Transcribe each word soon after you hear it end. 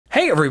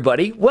Hey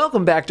everybody,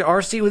 welcome back to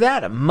RC with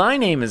Adam. My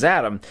name is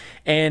Adam,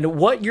 and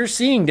what you're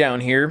seeing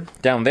down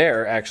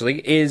there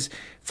actually, is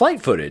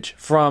flight footage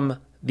from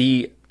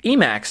the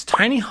Emax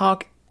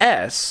TinyHawk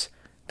S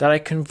that I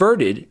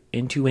converted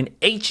into an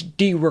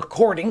HD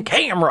recording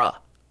camera.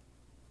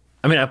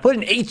 I put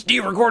an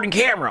HD recording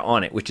camera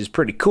on it, which is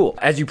pretty cool.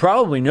 As you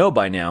probably know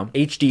by now,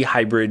 HD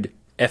hybrid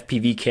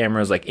FPV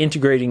cameras, like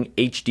integrating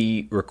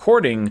HD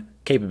recording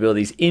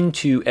capabilities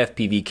into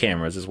FPV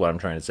cameras is what I'm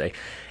trying to say,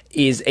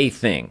 is a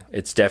thing.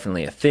 It's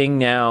definitely a thing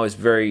now. It's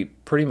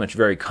pretty much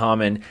very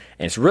common,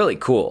 and it's really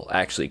cool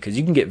actually, because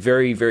you can get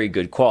very, very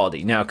good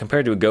quality. Now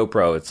compared to a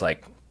GoPro, it's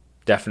like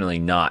definitely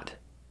not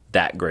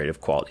that great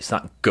of quality. It's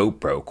not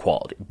GoPro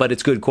quality, but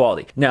it's good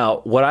quality.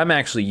 Now what I'm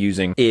actually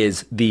using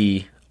is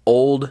the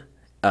old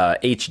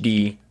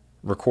HD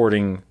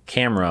recording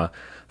camera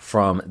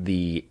from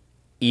the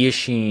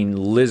Emax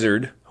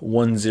Lizard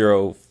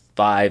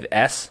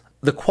 105S.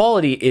 The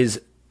quality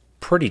is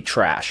pretty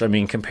trash.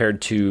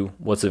 Compared to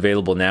what's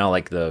available now,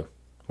 like the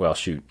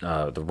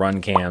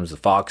Run Cams, the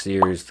Fox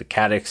Ears, the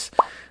Caddx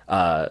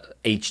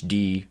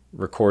HD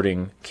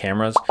recording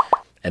cameras,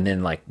 and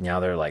then like now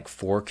they're like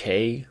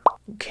 4K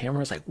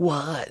cameras. Like,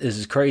 what? This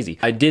is crazy.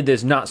 I did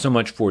this not so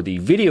much for the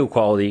video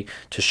quality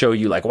to show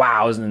you like,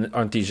 wow,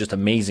 aren't these just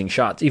amazing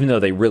shots, even though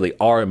they really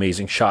are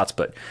amazing shots,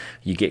 but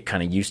you get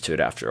kind of used to it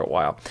after a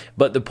while.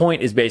 But the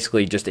point is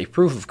basically just a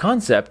proof of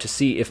concept to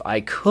see if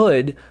I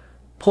could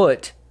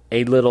put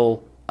a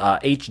little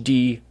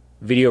HD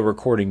video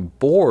recording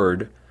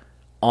board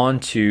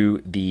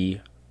onto the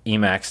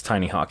Emax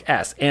TinyHawk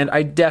S, and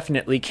I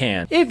definitely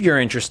can. If you're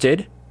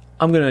interested,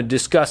 I'm going to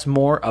discuss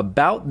more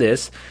about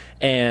this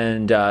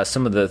and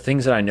some of the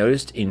things that I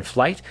noticed in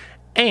flight,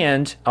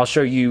 and I'll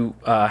show you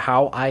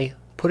how I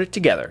put it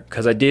together,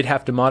 because I did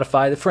have to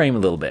modify the frame a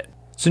little bit.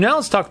 So now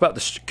let's talk about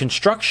the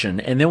construction,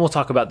 and then we'll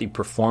talk about the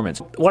performance.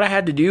 What I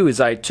had to do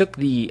is I took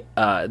the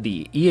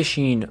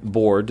Emax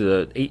board,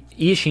 the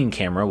Emax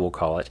camera, we'll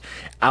call it,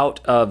 out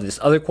of this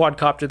other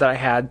quadcopter that I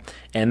had,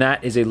 and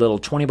that is a little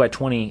 20 by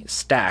 20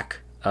 stack,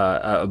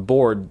 a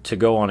board to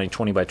go on a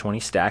 20 by 20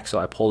 stack. So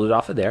I pulled it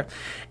off of there,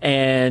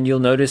 and you'll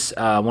notice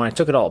when I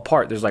took it all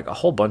apart, there's like a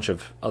whole bunch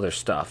of other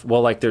stuff.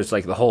 Well, like there's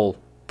like the whole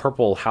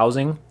purple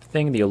housing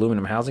thing, the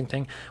aluminum housing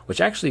thing,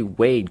 which actually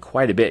weighed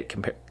quite a bit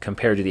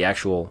compared to the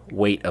actual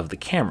weight of the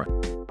camera.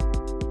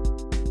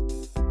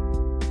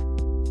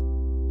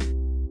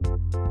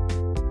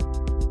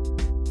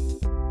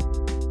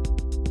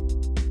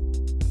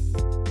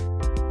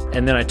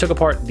 And then I took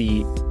apart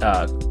the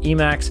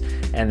Emax,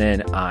 and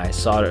then I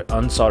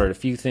unsoldered a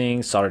few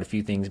things, soldered a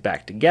few things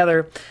back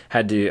together.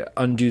 Had to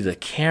undo the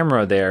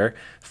camera there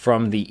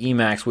from the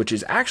Emax, which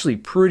is actually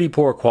pretty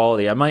poor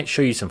quality. I might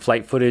show you some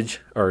flight footage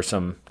or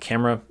some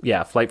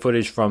flight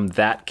footage from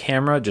that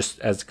camera, just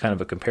as kind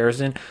of a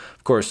comparison.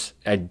 Of course,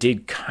 I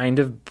did kind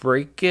of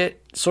break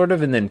it, sort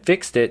of, and then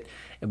fixed it,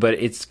 but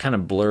it's kind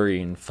of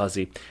blurry and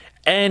fuzzy.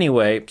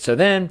 Anyway, so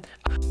then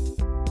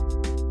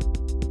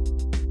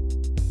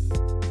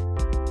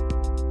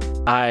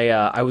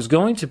I was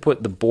going to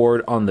put the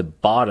board on the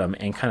bottom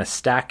and kind of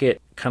stack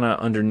it kind of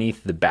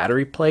underneath the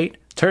battery plate.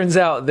 Turns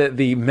out that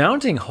the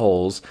mounting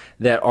holes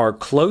that are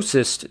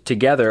closest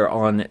together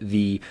on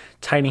the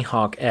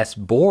TinyHawk S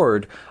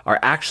board are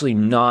actually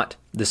not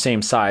the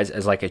same size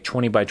as like a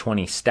 20 by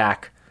 20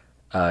 stack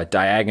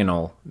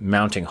diagonal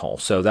mounting hole.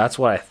 So that's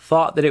what I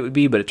thought that it would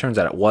be, but it turns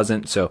out it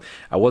wasn't. So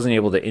I wasn't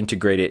able to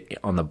integrate it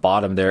on the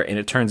bottom there, and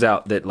it turns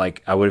out that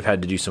like I would have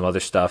had to do some other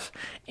stuff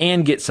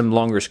and get some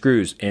longer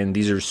screws, and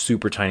these are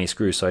super tiny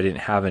screws, so I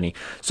didn't have any.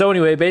 So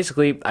anyway,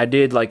 basically I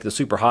did like the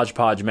super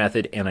hodgepodge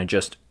method, and I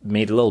just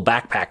made a little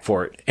backpack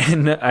for it.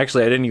 And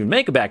actually I didn't even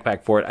make a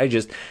backpack for it. I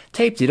just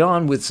taped it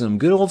on with some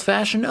good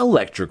old-fashioned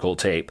electrical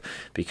tape,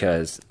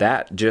 because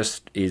that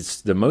just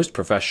is the most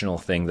professional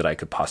thing that I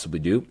could possibly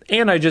do.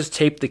 And I just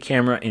taped the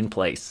camera in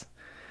place.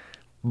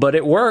 But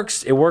it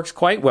works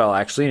quite well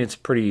actually, and it's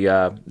pretty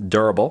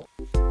durable.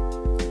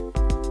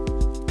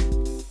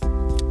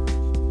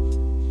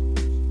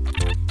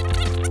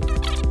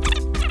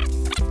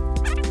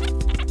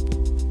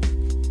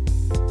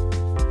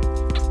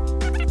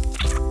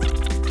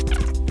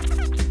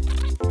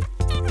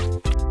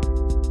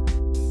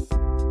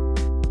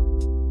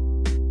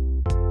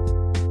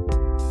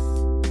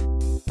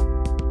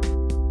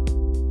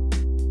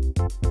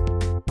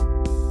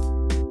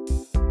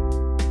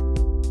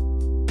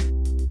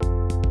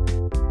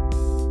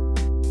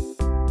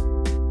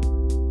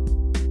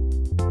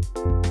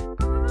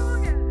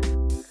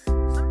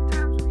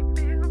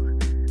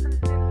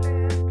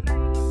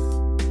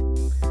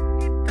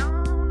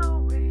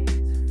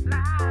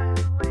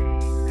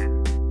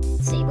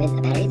 With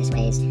a battery, this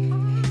weighs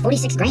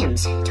 46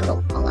 grams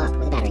total, all up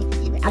with a battery.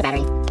 And without a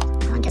battery,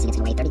 I'm guessing it's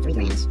gonna weigh 33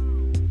 grams.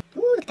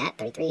 Ooh, look at that,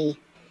 33.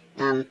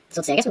 So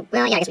let's see, I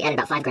guess we added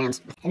about 5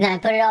 grams. And then I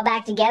put it all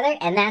back together,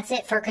 and that's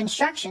it for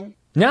construction.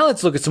 Now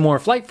let's look at some more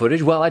flight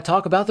footage while I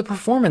talk about the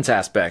performance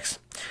aspects.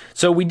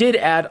 So we did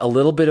add a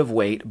little bit of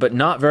weight, but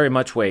not very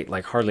much weight,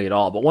 like hardly at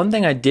all. But one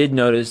thing I did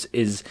notice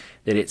is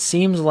that it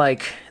seems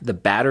like the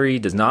battery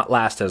does not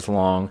last as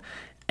long,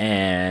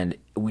 and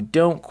we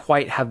don't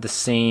quite have the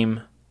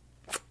same,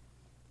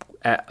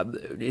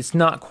 it's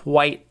not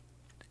quite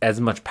as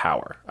much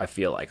power, I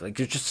feel like. Like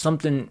there's just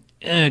something,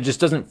 it just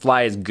doesn't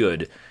fly as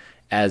good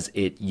as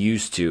it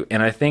used to.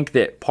 And I think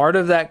that part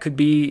of that could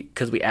be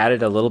because we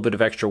added a little bit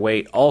of extra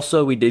weight.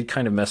 Also, we did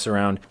kind of mess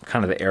around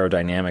kind of the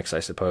aerodynamics,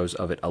 I suppose,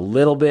 of it a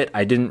little bit.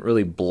 I didn't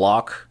really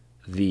block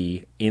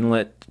the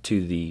inlet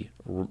to the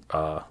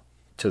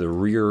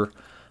rear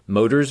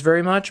motors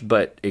very much,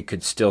 but it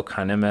could still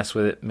kind of mess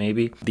with it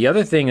maybe. The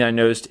other thing I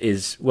noticed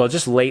is, well,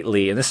 just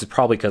lately, and this is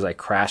probably because I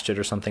crashed it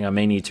or something, I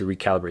may need to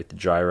recalibrate the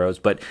gyros,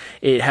 but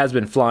it has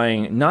been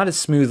flying not as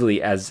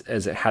smoothly as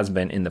it has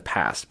been in the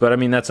past. But I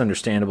mean, that's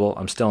understandable.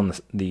 I'm still in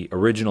the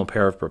original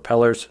pair of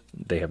propellers.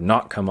 They have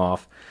not come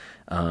off.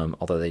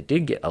 Although they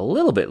did get a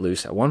little bit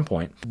loose at one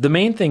point. The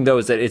main thing though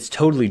is that it's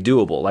totally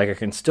doable. Like I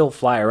can still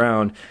fly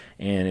around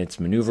and it's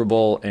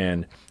maneuverable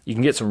and you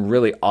can get some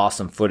really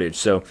awesome footage.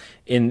 So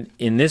in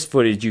this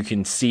footage you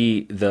can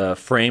see the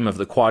frame of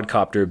the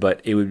quadcopter,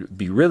 but it would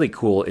be really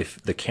cool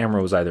if the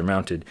camera was either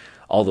mounted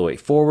all the way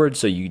forward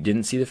so you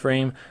didn't see the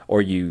frame,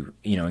 or you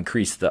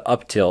increase the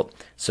up tilt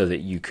so that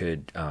you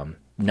could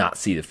not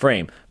see the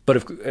frame.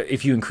 But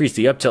if you increase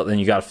the up tilt, then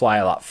you got to fly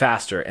a lot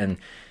faster, and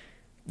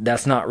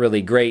that's not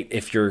really great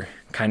if you're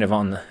kind of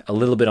a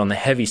little bit on the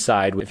heavy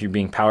side if you're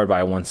being powered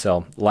by a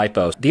 1-cell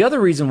LiPo. The other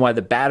reason why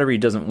the battery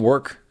doesn't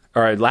work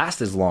or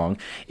last as long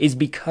is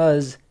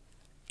because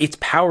it's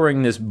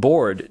powering this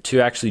board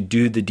to actually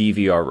do the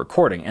DVR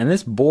recording. And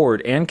this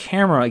board and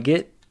camera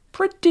get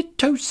pretty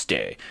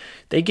toasty.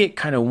 They get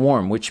kind of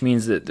warm, which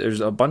means that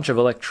there's a bunch of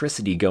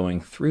electricity going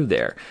through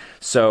there.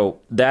 So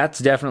that's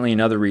definitely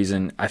another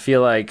reason. I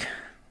feel like,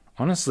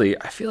 honestly,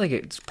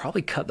 it's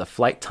probably cut the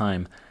flight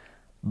time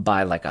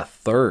by like a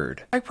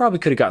third. I probably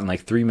could have gotten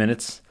like 3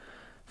 minutes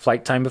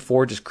flight time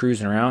before just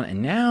cruising around,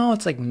 and now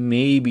it's like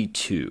maybe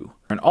 2.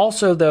 And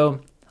also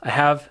though, I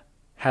have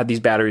had these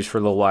batteries for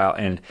a little while,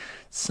 and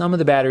some of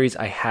the batteries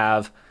I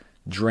have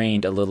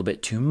drained a little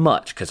bit too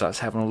much because I was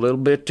having a little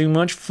bit too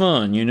much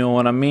fun, you know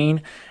what I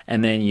mean?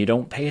 And then you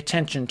don't pay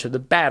attention to the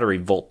battery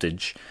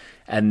voltage,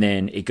 and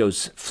then it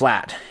goes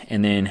flat,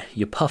 and then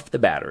you puff the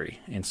battery.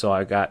 And so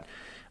I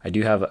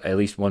do have at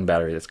least one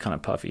battery that's kind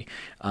of puffy.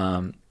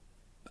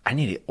 I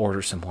need to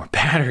order some more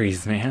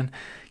batteries, man,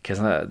 because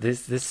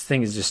this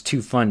thing is just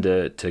too fun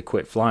to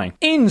quit flying.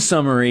 In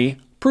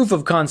summary, proof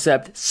of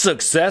concept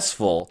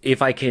successful.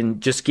 If I can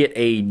just get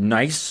a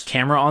nice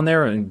camera on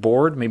there and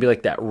board, maybe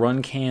like that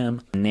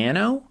Runcam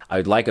Nano. I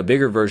would like a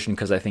bigger version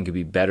because I think it'd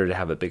be better to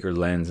have a bigger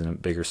lens and a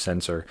bigger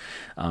sensor.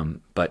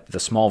 But the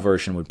small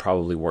version would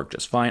probably work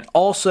just fine.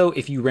 Also,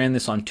 if you ran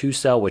this on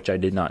 2-cell, which I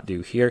did not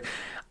do here,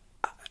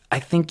 I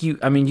think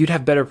you'd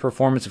have better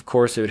performance. Of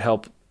course, it would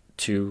help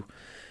to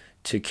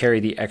carry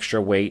the extra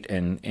weight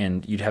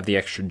and you'd have the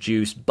extra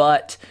juice,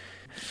 but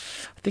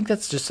I think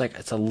that's just like,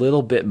 it's a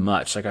little bit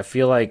much. Like I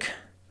feel like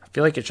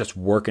it's just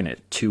working it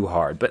too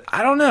hard, but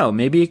I don't know,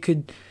 maybe it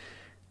could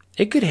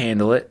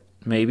handle it,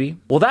 maybe.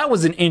 Well, that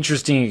was an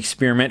interesting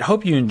experiment.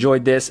 Hope you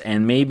enjoyed this,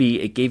 and maybe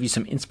it gave you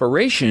some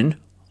inspiration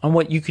on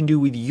what you can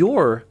do with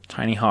your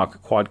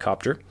TinyHawk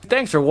quadcopter.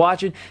 Thanks for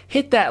watching.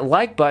 Hit that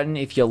like button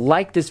if you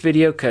like this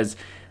video, because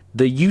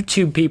the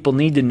YouTube people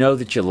need to know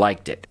that you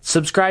liked it.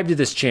 Subscribe to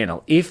this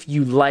channel. If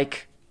you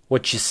like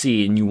what you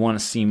see and you want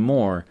to see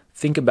more,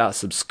 think about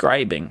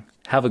subscribing.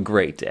 Have a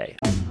great day.